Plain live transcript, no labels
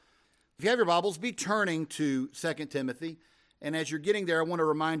If you have your Bibles, be turning to 2 Timothy. And as you're getting there, I want to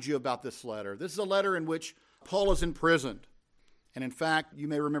remind you about this letter. This is a letter in which Paul is imprisoned. And in fact, you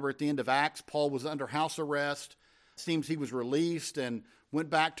may remember at the end of Acts, Paul was under house arrest. It seems he was released and went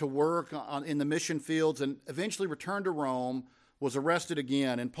back to work in the mission fields and eventually returned to Rome, was arrested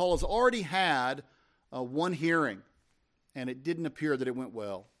again. And Paul has already had one hearing, and it didn't appear that it went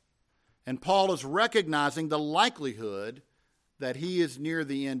well. And Paul is recognizing the likelihood that he is near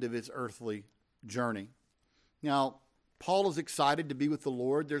the end of his earthly journey. Now, Paul is excited to be with the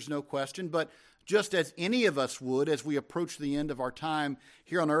Lord, there's no question, but just as any of us would as we approach the end of our time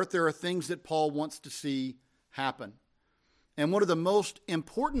here on earth, there are things that Paul wants to see happen. And one of the most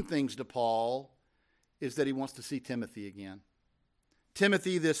important things to Paul is that he wants to see Timothy again.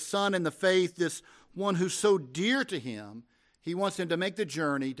 Timothy, this son in the faith, this one who's so dear to him, he wants him to make the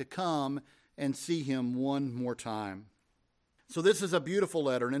journey to come and see him one more time. So this is a beautiful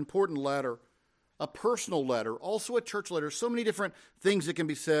letter, an important letter, a personal letter, also a church letter. So many different things that can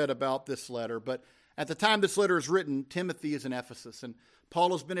be said about this letter. But at the time this letter is written, Timothy is in Ephesus, and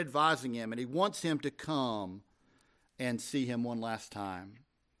Paul has been advising him, and he wants him to come and see him one last time.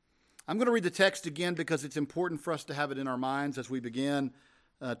 I'm going to read the text again because it's important for us to have it in our minds as we begin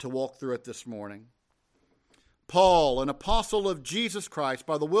to walk through it this morning. Paul, an apostle of Jesus Christ,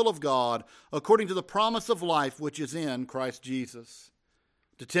 by the will of God, according to the promise of life which is in Christ Jesus.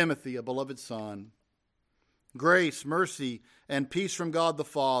 To Timothy, a beloved son, grace, mercy, and peace from God the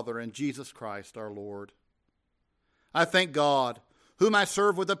Father and Jesus Christ our Lord. I thank God, whom I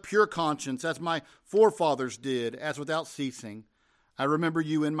serve with a pure conscience, as my forefathers did, as without ceasing. I remember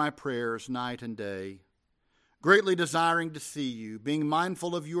you in my prayers night and day, greatly desiring to see you, being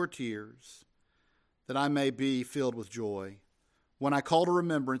mindful of your tears, that I may be filled with joy when I call to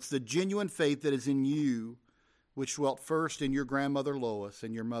remembrance the genuine faith that is in you, which dwelt first in your grandmother Lois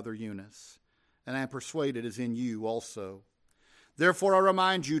and your mother Eunice, and I am persuaded is in you also. Therefore I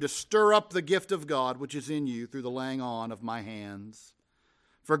remind you to stir up the gift of God which is in you through the laying on of my hands.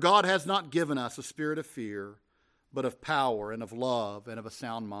 For God has not given us a spirit of fear, but of power and of love and of a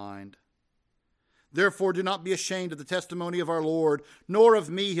sound mind. Therefore do not be ashamed of the testimony of our Lord, nor of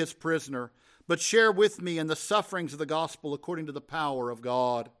me his prisoner, but share with me in the sufferings of the gospel according to the power of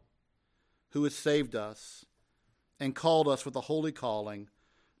God, who has saved us and called us with a holy calling,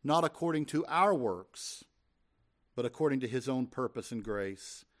 not according to our works, but according to his own purpose and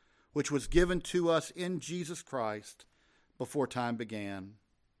grace, which was given to us in Jesus Christ before time began,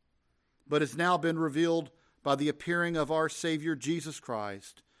 but has now been revealed by the appearing of our Savior Jesus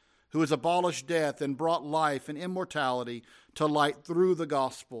Christ, who has abolished death and brought life and immortality to light through the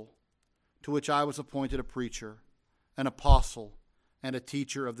gospel, to which I was appointed a preacher, an apostle, and a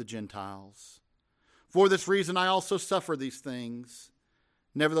teacher of the Gentiles. For this reason I also suffer these things.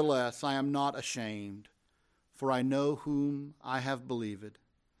 Nevertheless, I am not ashamed, for I know whom I have believed,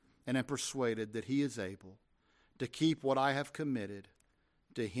 and am persuaded that he is able to keep what I have committed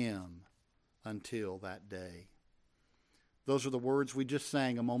to him until that day. Those are the words we just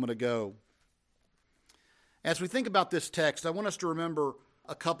sang a moment ago. As we think about this text, I want us to remember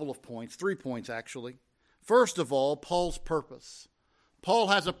a couple of points, 3 points actually. First of all, Paul's purpose. Paul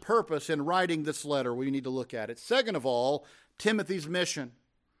has a purpose in writing this letter. We need to look at it. Second of all, Timothy's mission.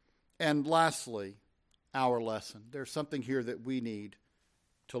 And lastly, our lesson. There's something here that we need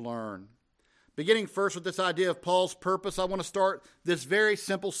to learn. Beginning first with this idea of Paul's purpose, I want to start this very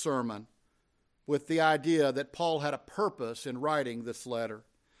simple sermon with the idea that Paul had a purpose in writing this letter.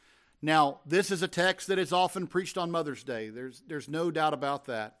 Now, this is a text that is often preached on Mother's Day. There's no doubt about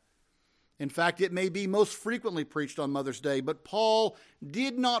that. In fact, it may be most frequently preached on Mother's Day, but Paul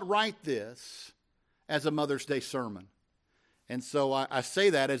did not write this as a Mother's Day sermon. And so I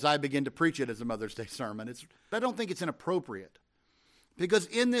say that as I begin to preach it as a Mother's Day sermon. I don't think it's inappropriate. Because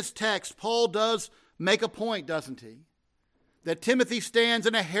in this text, Paul does make a point, doesn't he? That Timothy stands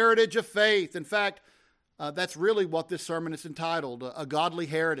in a heritage of faith. In fact, that's really what this sermon is entitled, A Godly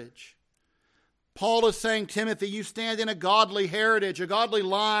Heritage. Paul is saying, Timothy, you stand in a godly heritage, a godly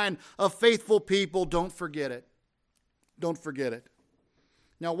line of faithful people. Don't forget it. Don't forget it.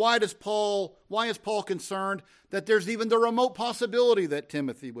 Now, why is Paul concerned that there's even the remote possibility that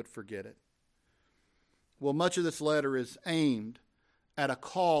Timothy would forget it? Well, much of this letter is aimed at a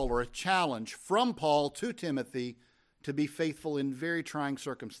call or a challenge from Paul to Timothy to be faithful in very trying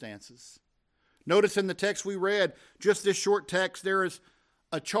circumstances. Notice in the text we read, just this short text, there is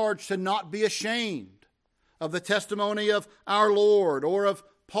a charge to not be ashamed of the testimony of our Lord or of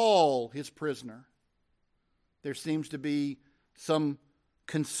Paul, his prisoner. There seems to be some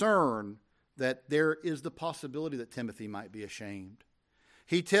concern that there is the possibility that Timothy might be ashamed.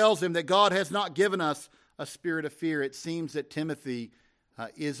 He tells him that God has not given us a spirit of fear. It seems that Timothy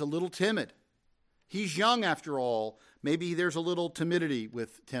is a little timid. He's young after all. Maybe there's a little timidity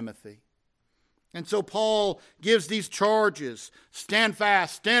with Timothy. And so Paul gives these charges. Stand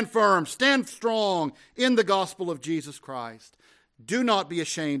fast, stand firm, stand strong in the gospel of Jesus Christ. Do not be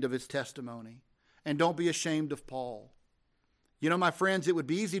ashamed of his testimony. And don't be ashamed of Paul. You know, my friends, it would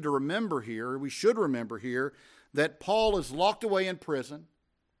be easy to remember here, we should remember here, that Paul is locked away in prison,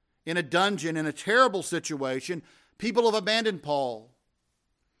 in a dungeon, in a terrible situation. People have abandoned Paul.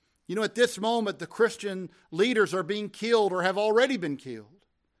 You know, at this moment, the Christian leaders are being killed or have already been killed.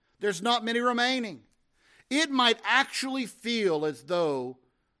 There's not many remaining. It might actually feel as though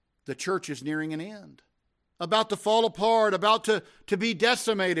the church is nearing an end, about to fall apart, about to be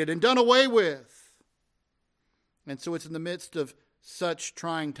decimated and done away with. And so it's in the midst of such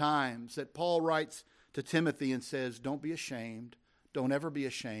trying times that Paul writes to Timothy and says, don't be ashamed. Don't ever be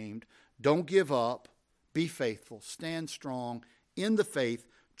ashamed. Don't give up. Be faithful. Stand strong in the faith.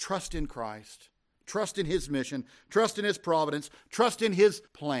 Trust in Christ. Trust in his mission. Trust in his providence. Trust in his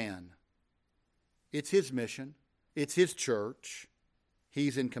plan. It's his mission. It's his church.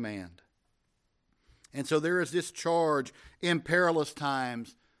 He's in command. And so there is this charge in perilous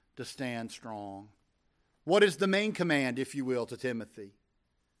times to stand strong. What is the main command, if you will, to Timothy?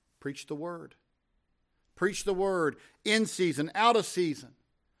 Preach the word. Preach the word in season, out of season.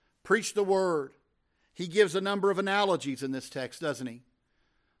 Preach the word. He gives a number of analogies in this text, doesn't he?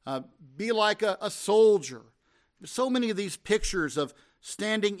 Be like a soldier. So many of these pictures of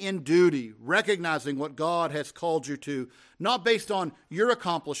standing in duty, recognizing what God has called you to, not based on your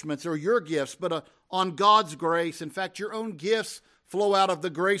accomplishments or your gifts, but on God's grace. In fact, your own gifts flow out of the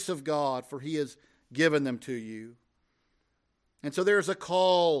grace of God, for he has given them to you. And so there's a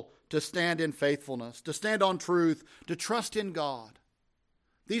call to stand in faithfulness, to stand on truth, to trust in God.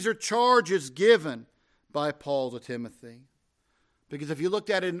 These are charges given by Paul to Timothy. Because if you looked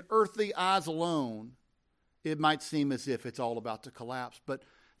at it in earthly eyes alone, it might seem as if it's all about to collapse. But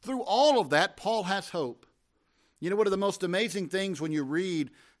through all of that, Paul has hope. You know, one of the most amazing things when you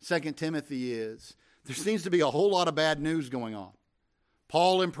read 2 Timothy is there seems to be a whole lot of bad news going on.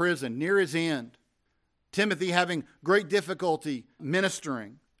 Paul in prison, near his end. Timothy having great difficulty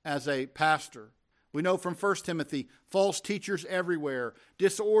ministering as a pastor. We know from 1 Timothy, false teachers everywhere,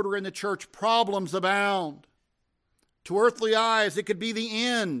 disorder in the church, problems abound. To earthly eyes, it could be the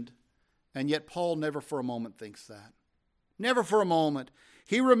end. And yet Paul never for a moment thinks that. Never for a moment.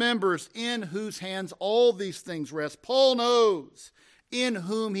 He remembers in whose hands all these things rest. Paul knows in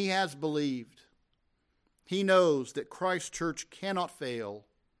whom he has believed. He knows that Christ's church cannot fail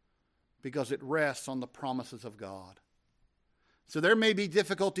because it rests on the promises of God. So there may be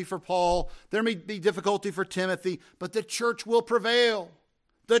difficulty for Paul, there may be difficulty for Timothy, but the church will prevail.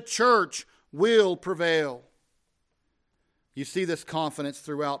 The church will prevail. You see this confidence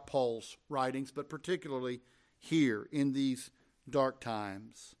throughout Paul's writings, but particularly here in these dark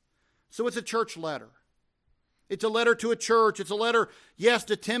times. So it's a church letter. It's a letter to a church. It's a letter, yes,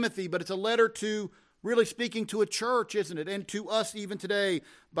 to Timothy, but it's a letter to, really speaking, to a church, isn't it? And to us even today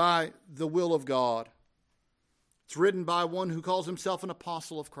by the will of God. It's written by one who calls himself an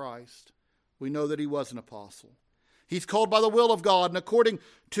apostle of Christ. We know that he was an apostle. He's called by the will of God and according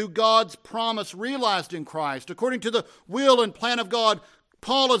to God's promise realized in Christ. According to the will and plan of God,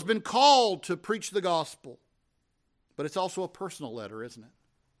 Paul has been called to preach the gospel. But it's also a personal letter, isn't it?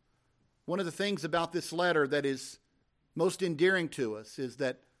 One of the things about this letter that is most endearing to us is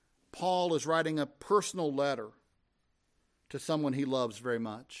that Paul is writing a personal letter to someone he loves very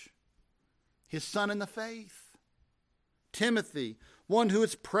much. His son in the faith, Timothy, one who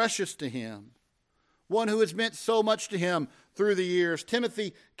is precious to him. One who has meant so much to him through the years.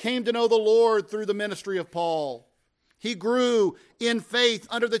 Timothy came to know the Lord through the ministry of Paul. He grew in faith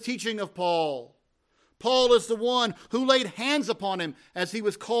under the teaching of Paul. Paul is the one who laid hands upon him as he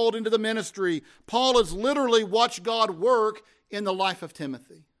was called into the ministry. Paul has literally watched God work in the life of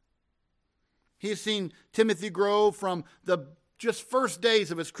Timothy. He has seen Timothy grow from the just first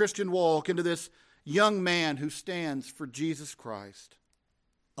days of his Christian walk into this young man who stands for Jesus Christ.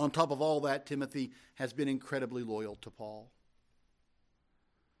 On top of all that, Timothy has been incredibly loyal to Paul.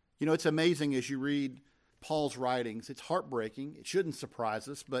 You know, it's amazing as you read Paul's writings. It's heartbreaking. It shouldn't surprise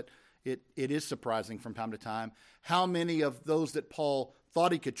us, but it is surprising from time to time how many of those that Paul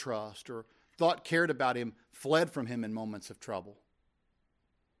thought he could trust or thought cared about him fled from him in moments of trouble.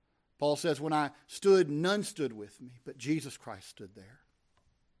 Paul says, when I stood, none stood with me, but Jesus Christ stood there.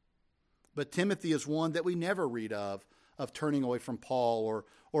 But Timothy is one that we never read of of turning away from Paul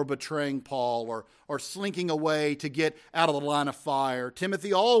or betraying Paul or slinking away to get out of the line of fire.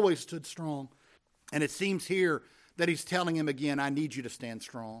 Timothy always stood strong. And it seems here that he's telling him again, I need you to stand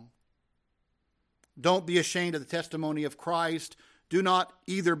strong. Don't be ashamed of the testimony of Christ. Do not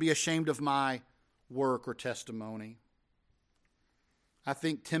either be ashamed of my work or testimony. I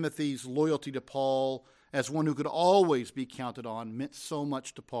think Timothy's loyalty to Paul as one who could always be counted on meant so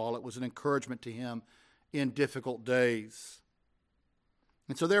much to Paul. It was an encouragement to him in difficult days.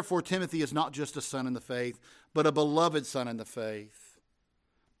 And so therefore, Timothy is not just a son in the faith, but a beloved son in the faith.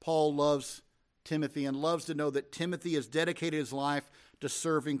 Paul loves Timothy and loves to know that Timothy has dedicated his life to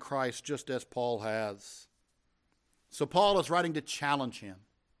serving Christ just as Paul has. So Paul is writing to challenge him.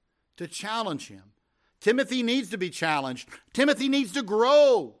 To challenge him. Timothy needs to be challenged. Timothy needs to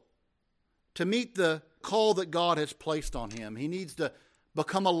grow to meet the call that God has placed on him. He needs to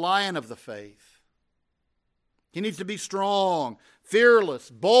become a lion of the faith. He needs to be strong, fearless,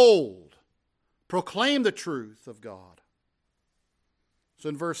 bold, proclaim the truth of God. So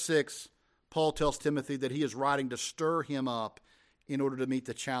in verse 6, Paul tells Timothy that he is writing to stir him up in order to meet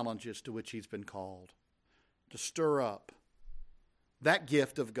the challenges to which he's been called. To stir up that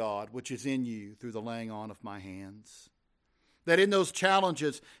gift of God which is in you through the laying on of my hands. That in those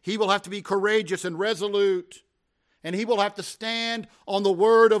challenges, he will have to be courageous and resolute, and he will have to stand on the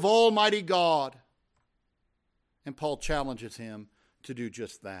word of Almighty God. And Paul challenges him to do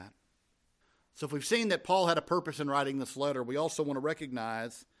just that. So if we've seen that Paul had a purpose in writing this letter, we also want to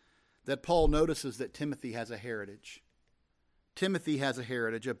recognize that Paul notices that Timothy has a heritage. Timothy has a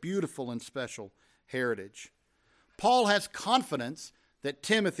heritage, a beautiful and special heritage. Paul has confidence that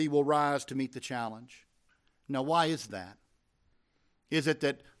Timothy will rise to meet the challenge. Now, why is that? Is it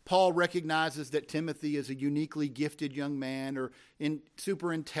that Paul recognizes that Timothy is a uniquely gifted young man or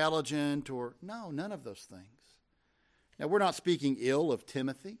super intelligent or no, none of those things. Now, we're not speaking ill of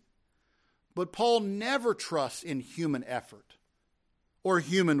Timothy, but Paul never trusts in human effort or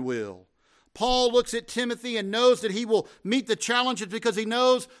human will. Paul looks at Timothy and knows that he will meet the challenges because he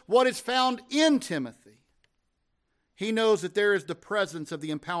knows what is found in Timothy. He knows that there is the presence of the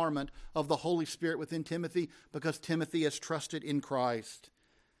empowerment of the Holy Spirit within Timothy because Timothy has trusted in Christ.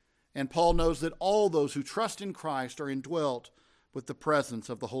 And Paul knows that all those who trust in Christ are indwelt with the presence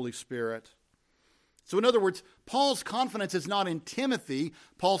of the Holy Spirit. So in other words, Paul's confidence is not in Timothy.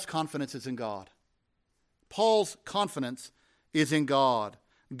 Paul's confidence is in God. Paul's confidence is in God.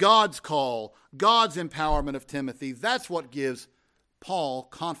 God's call, God's empowerment of Timothy, that's what gives Paul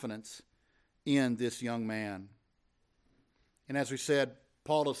confidence in this young man. And as we said,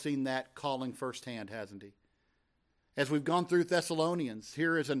 Paul has seen that calling firsthand, hasn't he? As we've gone through Thessalonians,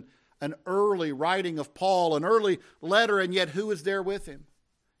 here is an early writing of Paul, an early letter, and yet who is there with him?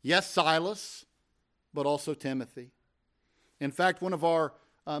 Yes, Silas, but also Timothy. In fact, one of our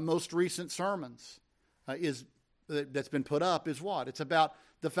most recent sermons that's been put up is what? It's about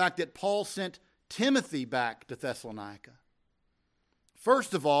the fact that Paul sent Timothy back to Thessalonica.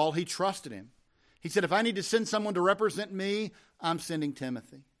 First of all, he trusted him. He said, if I need to send someone to represent me, I'm sending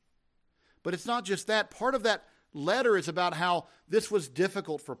Timothy. But it's not just that. Part of that letter is about how this was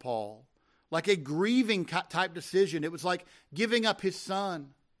difficult for Paul, like a grieving type decision. It was like giving up his son.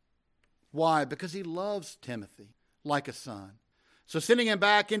 Why? Because he loves Timothy like a son. So sending him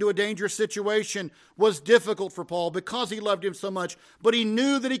back into a dangerous situation was difficult for Paul because he loved him so much, but he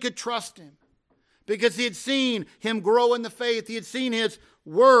knew that he could trust him because he had seen him grow in the faith. He had seen his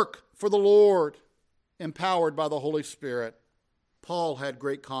work for the Lord, empowered by the Holy Spirit. Paul had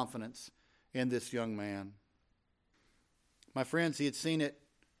great confidence in this young man. My friends, he had seen it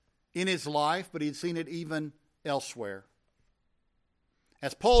in his life, but he had seen it even elsewhere.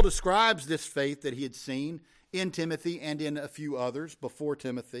 As Paul describes this faith that he had seen in Timothy and in a few others before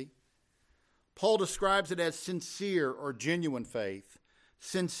Timothy, Paul describes it as sincere or genuine faith.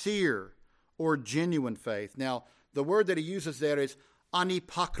 Sincere or genuine faith. Now, the word that he uses there is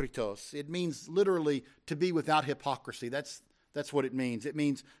anipokritos. It means literally to be without hypocrisy. That's what it means. It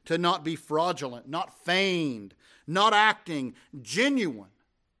means to not be fraudulent, not feigned, not acting, genuine.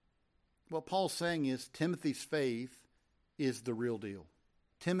 What Paul's saying is Timothy's faith is the real deal.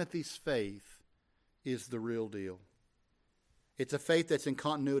 Timothy's faith is the real deal. It's a faith that's in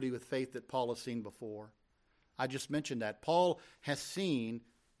continuity with faith that Paul has seen before. I just mentioned that. Paul has seen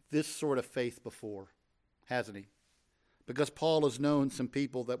this sort of faith before, hasn't he? Because Paul has known some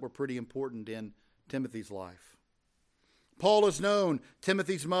people that were pretty important in Timothy's life. Paul has known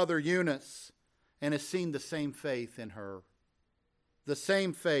Timothy's mother, Eunice, and has seen the same faith in her. The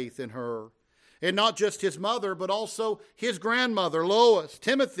same faith in her. And not just his mother, but also his grandmother, Lois.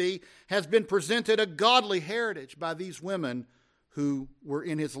 Timothy has been presented a godly heritage by these women who were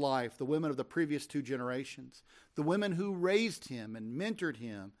in his life, the women of the previous 2 generations, the women who raised him and mentored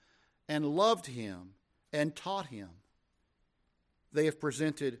him and loved him and taught him. They have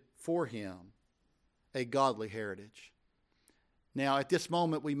presented for him a godly heritage. Now, at this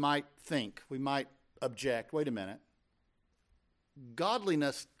moment, we might object, wait a minute.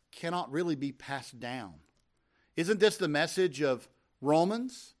 Godliness cannot really be passed down. Isn't this the message of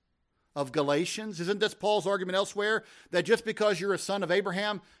Romans, of Galatians? Isn't this Paul's argument elsewhere that just because you're a son of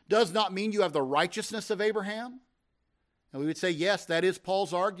Abraham does not mean you have the righteousness of Abraham? And we would say, yes, that is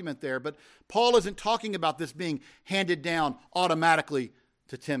Paul's argument there. But Paul isn't talking about this being handed down automatically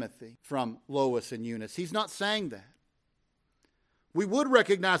to Timothy from Lois and Eunice. He's not saying that. We would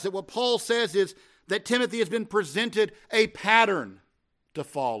recognize that what Paul says is that Timothy has been presented a pattern to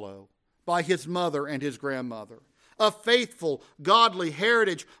follow by his mother and his grandmother. A faithful, godly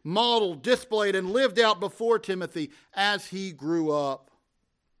heritage modeled, displayed, and lived out before Timothy as he grew up.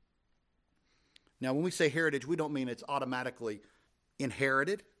 Now, when we say heritage, we don't mean it's automatically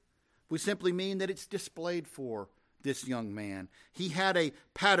inherited. We simply mean that it's displayed for this young man. He had a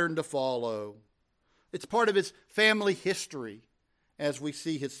pattern to follow. It's part of his family history as we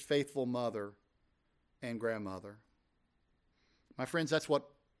see his faithful mother and grandmother. My friends, that's what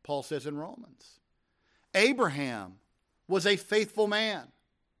Paul says in Romans. Abraham was a faithful man.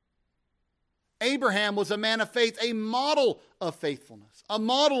 Abraham was a man of faith, a model of faithfulness, a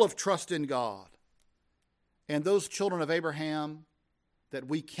model of trust in God. And those children of Abraham that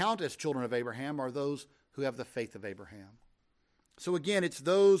we count as children of Abraham are those who have the faith of Abraham. So again, it's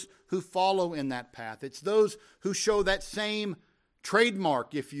those who follow in that path. It's those who show that same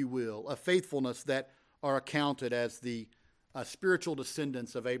trademark, if you will, of faithfulness that are accounted as the spiritual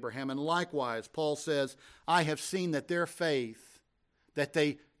descendants of Abraham. And likewise, Paul says, I have seen that their faith, that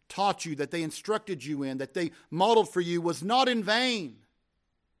they taught you, that they instructed you in, that they modeled for you was not in vain.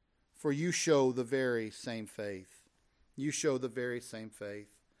 For you show the very same faith. You show the very same faith.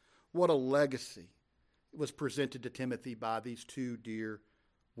 What a legacy was presented to Timothy by these 2 dear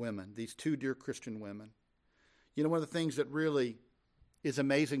women, these 2 dear Christian women. You know, one of the things that really is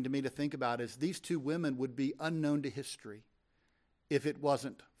amazing to me to think about is these 2 women would be unknown to history if it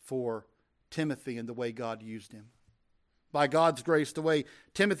wasn't for Timothy and the way God used him. By God's grace, the way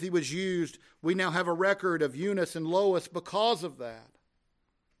Timothy was used, we now have a record of Eunice and Lois because of that.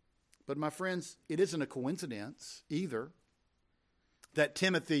 But my friends, it isn't a coincidence either that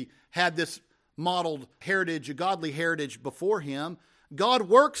Timothy had this modeled heritage, a godly heritage before him. God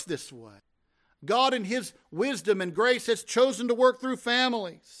works this way. God in his wisdom and grace has chosen to work through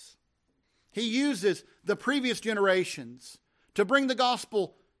families. He uses the previous generations to bring the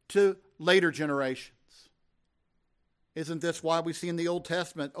gospel to later generations. Isn't this why we see in the Old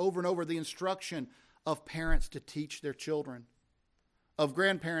Testament over and over the instruction of parents to teach their children, of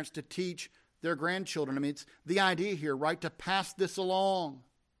grandparents to teach their grandchildren? I mean, it's the idea here, right, to pass this along,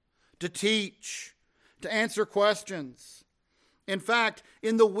 to teach, to answer questions. In fact,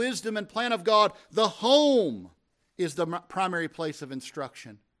 in the wisdom and plan of God, the home is the primary place of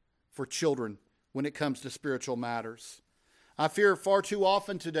instruction for children when it comes to spiritual matters. I fear far too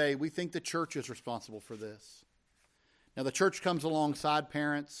often today we think the church is responsible for this. Now, the church comes alongside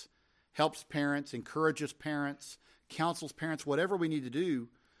parents, helps parents, encourages parents, counsels parents, whatever we need to do,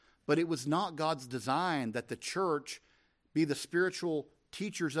 but it was not God's design that the church be the spiritual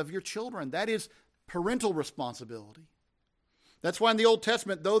teachers of your children. That is parental responsibility. That's why in the Old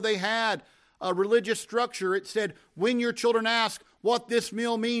Testament, though they had a religious structure, it said, when your children ask what this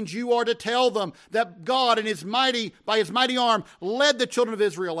meal means, you are to tell them that God by his mighty arm led the children of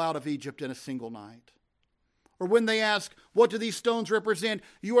Israel out of Egypt in a single night. Or when they ask, what do these stones represent?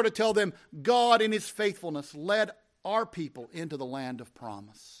 You are to tell them, God in his faithfulness led our people into the land of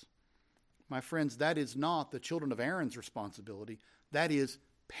promise. My friends, that is not the children of Aaron's responsibility. That is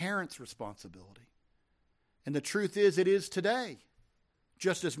parents' responsibility. And the truth is, it is today,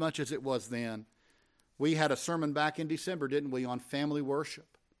 just as much as it was then. We had a sermon back in December, didn't we, on family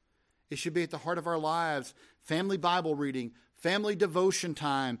worship. It should be at the heart of our lives. Family Bible reading, family devotion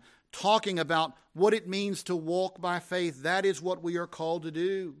time, talking about what it means to walk by faith. That is what we are called to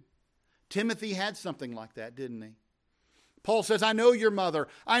do. Timothy had something like that, didn't he? Paul says, I know your mother,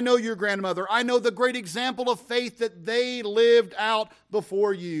 I know your grandmother, I know the great example of faith that they lived out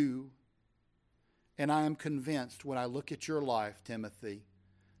before you. And I am convinced when I look at your life, Timothy,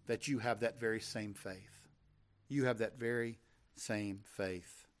 that you have that very same faith. You have that very same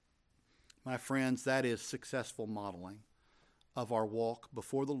faith. My friends, that is successful modeling of our walk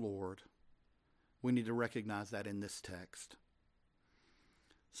before the Lord We need to recognize that in this text.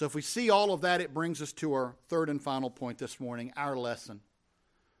 So if we see all of that, it brings us to our third and final point this morning, our lesson.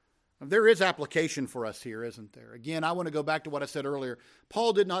 There is application for us here, isn't there? Again, I want to go back to what I said earlier.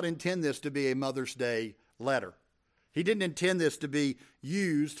 Paul did not intend this to be a Mother's Day letter. He didn't intend this to be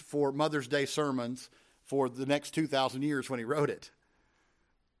used for Mother's Day sermons for the next 2,000 years when he wrote it.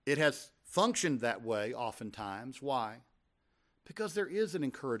 It has functioned that way oftentimes. Why? Because there is an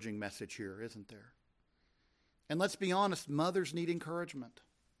encouraging message here, isn't there? And let's be honest, mothers need encouragement.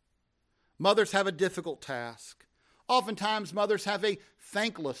 Mothers have a difficult task. Oftentimes, mothers have a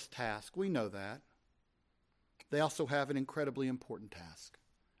thankless task. We know that. They also have an incredibly important task,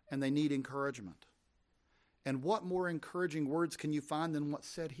 and they need encouragement. And what more encouraging words can you find than what's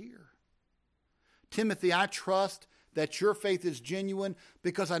said here? Timothy, I trust that your faith is genuine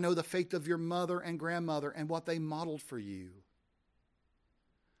because I know the faith of your mother and grandmother and what they modeled for you.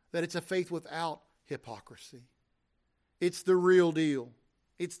 That it's a faith without hypocrisy. It's the real deal.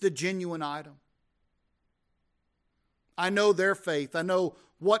 It's the genuine item. I know their faith. I know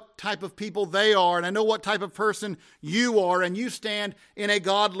what type of people they are, and I know what type of person you are, and you stand in a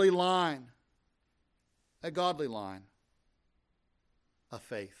godly line. A godly line of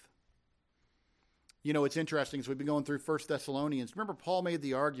faith. You know, it's interesting as we've been going through 1 Thessalonians. Remember, Paul made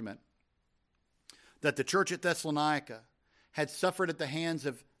the argument that the church at Thessalonica had suffered at the hands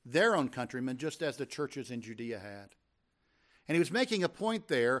of their own countrymen, just as the churches in Judea had. And he was making a point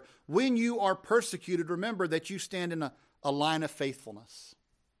there. When you are persecuted, remember that you stand in a line of faithfulness.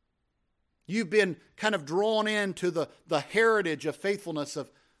 You've been kind of drawn into the heritage of faithfulness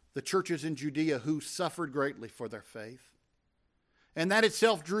of the churches in Judea who suffered greatly for their faith. And that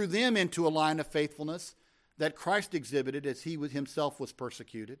itself drew them into a line of faithfulness that Christ exhibited as he himself was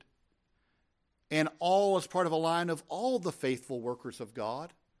persecuted. And all as part of a line of all the faithful workers of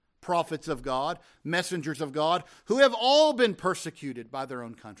God, prophets of God, messengers of God, who have all been persecuted by their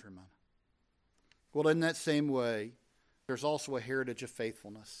own countrymen. Well, in that same way, there's also a heritage of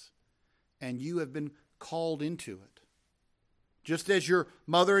faithfulness. And you have been called into it. Just as your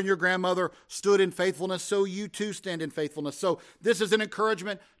mother and your grandmother stood in faithfulness, so you too stand in faithfulness. So this is an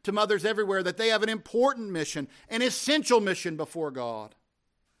encouragement to mothers everywhere that they have an important mission, an essential mission before God.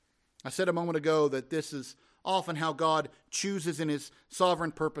 I said a moment ago that this is often how God chooses in his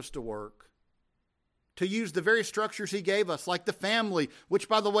sovereign purpose to work. To use the very structures he gave us, like the family, which,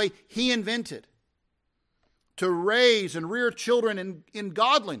 by the way, he invented. To raise and rear children in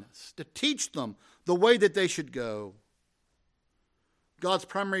godliness, to teach them the way that they should go. God's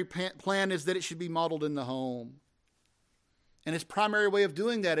primary plan is that it should be modeled in the home. And his primary way of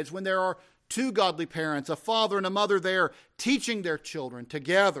doing that is when there are two godly parents, a father and a mother there, teaching their children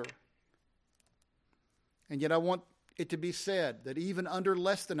together. And yet I want it to be said that even under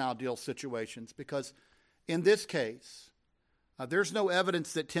less than ideal situations, because in this case, there's no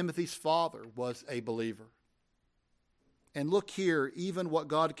evidence that Timothy's father was a believer. And look here, even what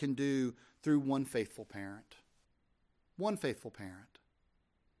God can do through one faithful parent. One faithful parent.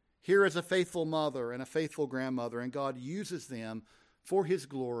 Here is a faithful mother and a faithful grandmother, and God uses them for his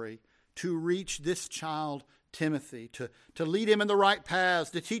glory to reach this child, Timothy, to lead him in the right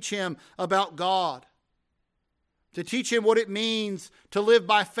paths, to teach him about God, to teach him what it means to live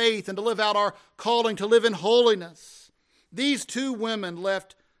by faith and to live out our calling, to live in holiness. These two women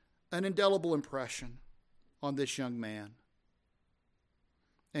left an indelible impression on this young man.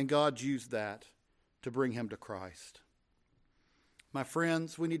 And God used that to bring him to Christ. My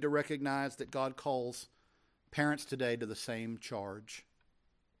friends, we need to recognize that God calls parents today to the same charge.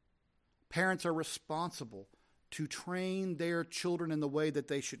 Parents are responsible to train their children in the way that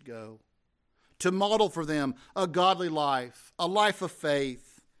they should go, to model for them a godly life, a life of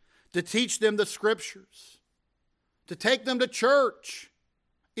faith, to teach them the scriptures, to take them to church.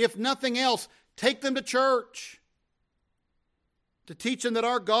 If nothing else, take them to church. To teach them that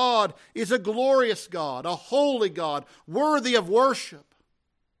our God is a glorious God, a holy God, worthy of worship.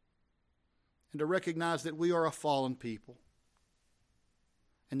 And to recognize that we are a fallen people.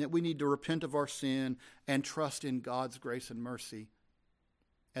 And that we need to repent of our sin and trust in God's grace and mercy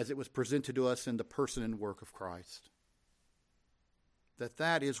as it was presented to us in the person and work of Christ.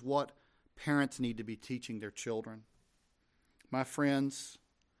 That is what parents need to be teaching their children. My friends,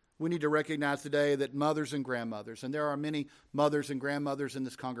 we need to recognize today that mothers and grandmothers, and there are many mothers and grandmothers in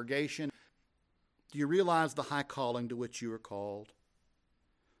this congregation, do you realize the high calling to which you are called?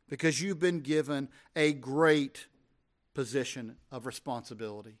 Because you've been given a great position of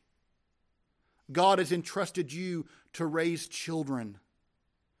responsibility. God has entrusted you to raise children,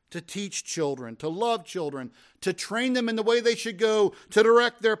 to teach children, to love children, to train them in the way they should go, to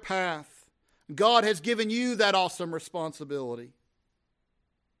direct their path. God has given you that awesome responsibility.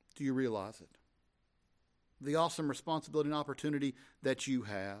 Do you realize it? The awesome responsibility and opportunity that you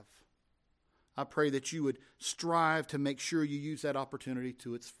have. I pray that you would strive to make sure you use that opportunity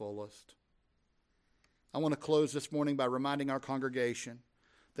to its fullest. I want to close this morning by reminding our congregation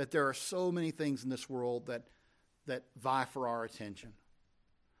that there are so many things in this world that vie for our attention,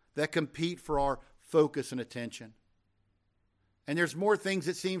 that compete for our focus and attention. And there's more things,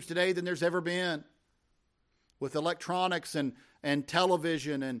 it seems, today than there's ever been. With electronics and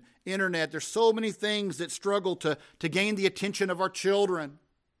television and internet, there's so many things that struggle to gain the attention of our children.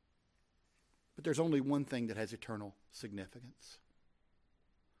 But there's only one thing that has eternal significance.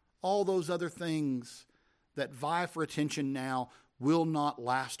 All those other things that vie for attention now will not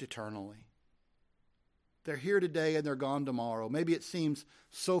last eternally. They're here today and they're gone tomorrow. Maybe it seems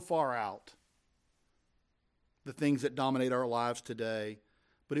so far out, the things that dominate our lives today.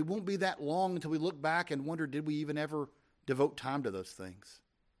 But it won't be that long until we look back and wonder, did we even ever devote time to those things?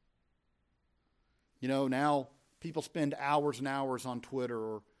 You know, now people spend hours and hours on Twitter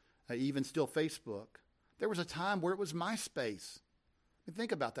or even still Facebook. There was a time where it was MySpace. I mean,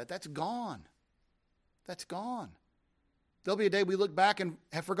 think about that. That's gone. That's gone. There'll be a day we look back and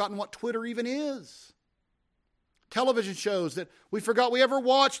have forgotten what Twitter even is. Television shows that we forgot we ever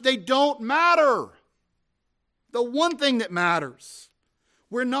watched, they don't matter. The one thing that matters,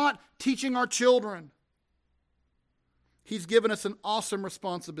 we're not teaching our children. He's given us an awesome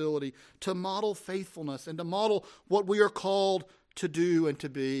responsibility to model faithfulness and to model what we are called to do and to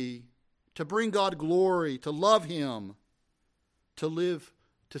be, to bring God glory, to love Him, to live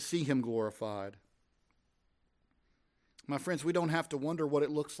to see Him glorified. My friends, we don't have to wonder what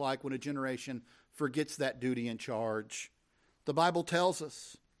it looks like when a generation forgets that duty and charge. The Bible tells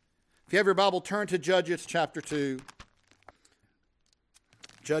us. If you have your Bible, turn to Judges chapter 2.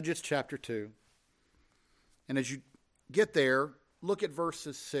 Judges chapter 2. And as you get there, look at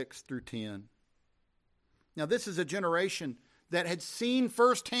verses 6 through 10. Now, this is a generation that had seen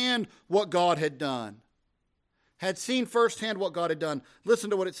firsthand what God had done. Listen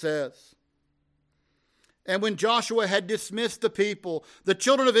to what it says. And when Joshua had dismissed the people, the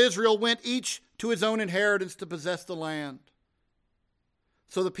children of Israel went each to his own inheritance to possess the land.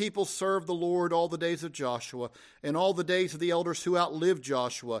 So the people served the Lord all the days of Joshua and all the days of the elders who outlived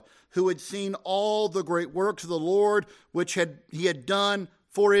Joshua, who had seen all the great works of the Lord which he had done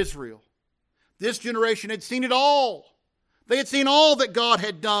for Israel. This generation had seen it all. They had seen all that God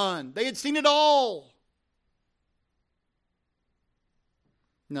had done. They had seen it all.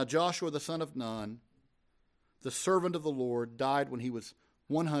 Now Joshua the son of Nun, the servant of the Lord, died when he was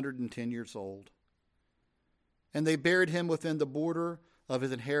 110 years old. And they buried him within the border of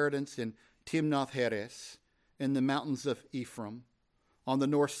his inheritance in Timnath-Heres, in the mountains of Ephraim, on the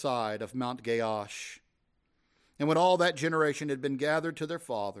north side of Mount Gaash. And when all that generation had been gathered to their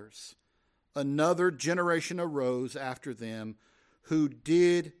fathers, another generation arose after them who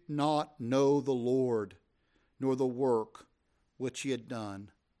did not know the Lord, nor the work which he had done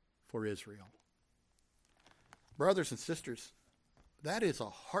for Israel. Brothers and sisters, that is a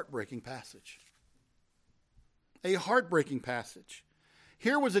heartbreaking passage. A heartbreaking passage.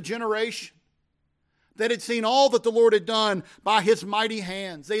 Here was a generation that had seen all that the Lord had done by his mighty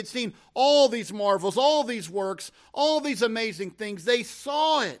hands. They had seen all these marvels, all these works, all these amazing things. They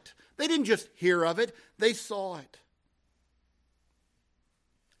saw it. They didn't just hear of it, they saw it.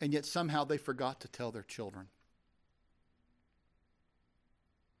 And yet somehow they forgot to tell their children.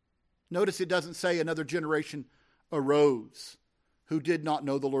 Notice it doesn't say another generation arose who did not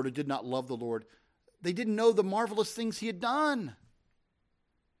know the Lord, who did not love the Lord. They didn't know the marvelous things he had done.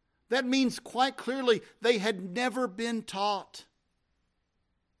 That means quite clearly they had never been taught.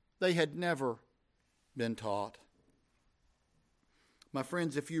 They had never been taught. My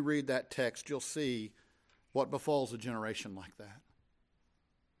friends, if you read that text, you'll see what befalls a generation like that.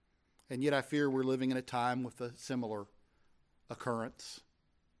 And yet I fear we're living in a time with a similar occurrence.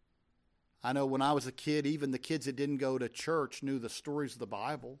 I know when I was a kid, even the kids that didn't go to church knew the stories of the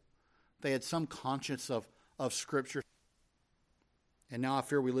Bible. They had some conscience of Scripture. And now I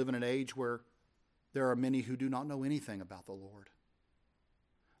fear we live in an age where there are many who do not know anything about the Lord.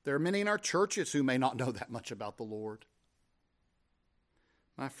 There are many in our churches who may not know that much about the Lord.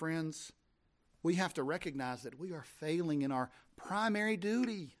 My friends, we have to recognize that we are failing in our primary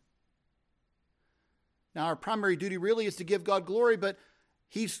duty. Now, our primary duty really is to give God glory, but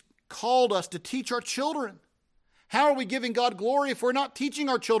He's called us to teach our children. How are we giving God glory if we're not teaching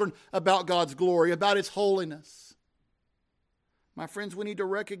our children about God's glory, about His holiness? My friends, we need to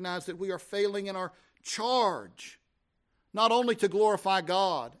recognize that we are failing in our charge, not only to glorify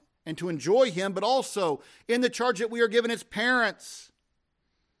God and to enjoy Him, but also in the charge that we are given as parents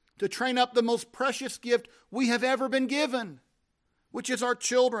to train up the most precious gift we have ever been given, which is our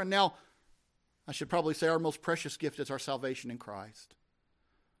children. Now, I should probably say our most precious gift is our salvation in Christ.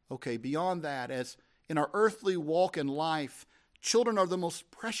 Okay, beyond that, as in our earthly walk in life, children are the most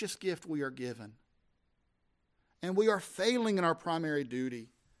precious gift we are given. And we are failing in our primary duty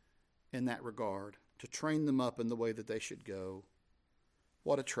in that regard, to train them up in the way that they should go.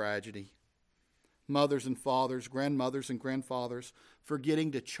 What a tragedy. Mothers and fathers, grandmothers and grandfathers,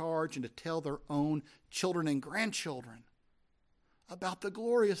 forgetting to charge and to tell their own children and grandchildren about the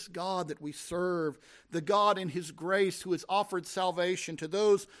glorious God that we serve, the God in His grace who has offered salvation to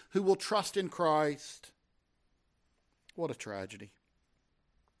those who will trust in Christ. What a tragedy.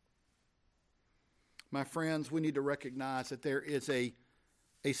 My friends, we need to recognize that there is a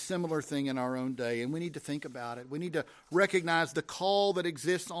similar thing in our own day, and we need to think about it. We need to recognize the call that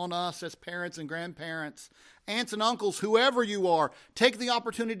exists on us as parents and grandparents, aunts and uncles, whoever you are. Take the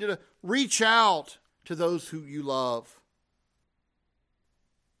opportunity to reach out to those who you love.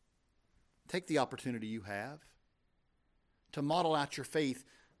 Take the opportunity you have to model out your faith.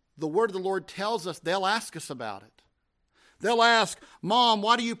 The word of the Lord tells us they'll ask us about it. They'll ask, Mom,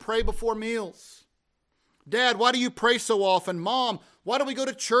 why do you pray before meals? Dad, why do you pray so often? Mom, why do we go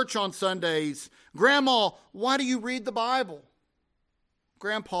to church on Sundays? Grandma, why do you read the Bible?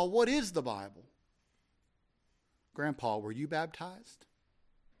 Grandpa, what is the Bible? Grandpa, were you baptized?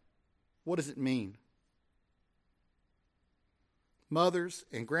 What does it mean? Mothers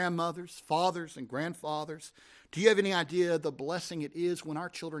and grandmothers, fathers and grandfathers, do you have any idea the blessing it is when our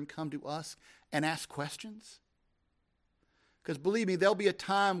children come to us and ask questions? Because believe me, there'll be a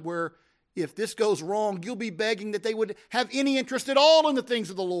time where if this goes wrong, you'll be begging that they would have any interest at all in the things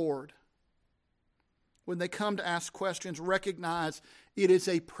of the Lord. When they come to ask questions, recognize it is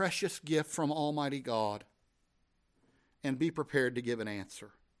a precious gift from Almighty God. And be prepared to give an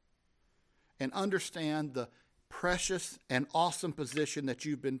answer. And understand the precious and awesome position that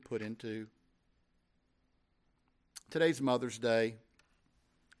you've been put into. Today's Mother's Day.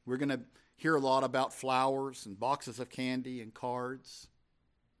 We're going to hear a lot about flowers and boxes of candy and cards.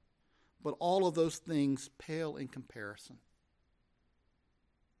 But all of those things pale in comparison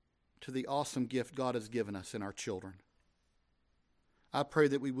to the awesome gift God has given us in our children. I pray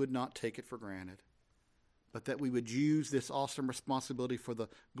that we would not take it for granted, but that we would use this awesome responsibility for the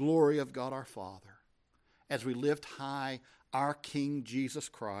glory of God our Father as we lift high our King Jesus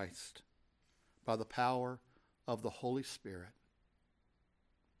Christ by the power of the Holy Spirit.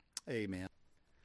 Amen.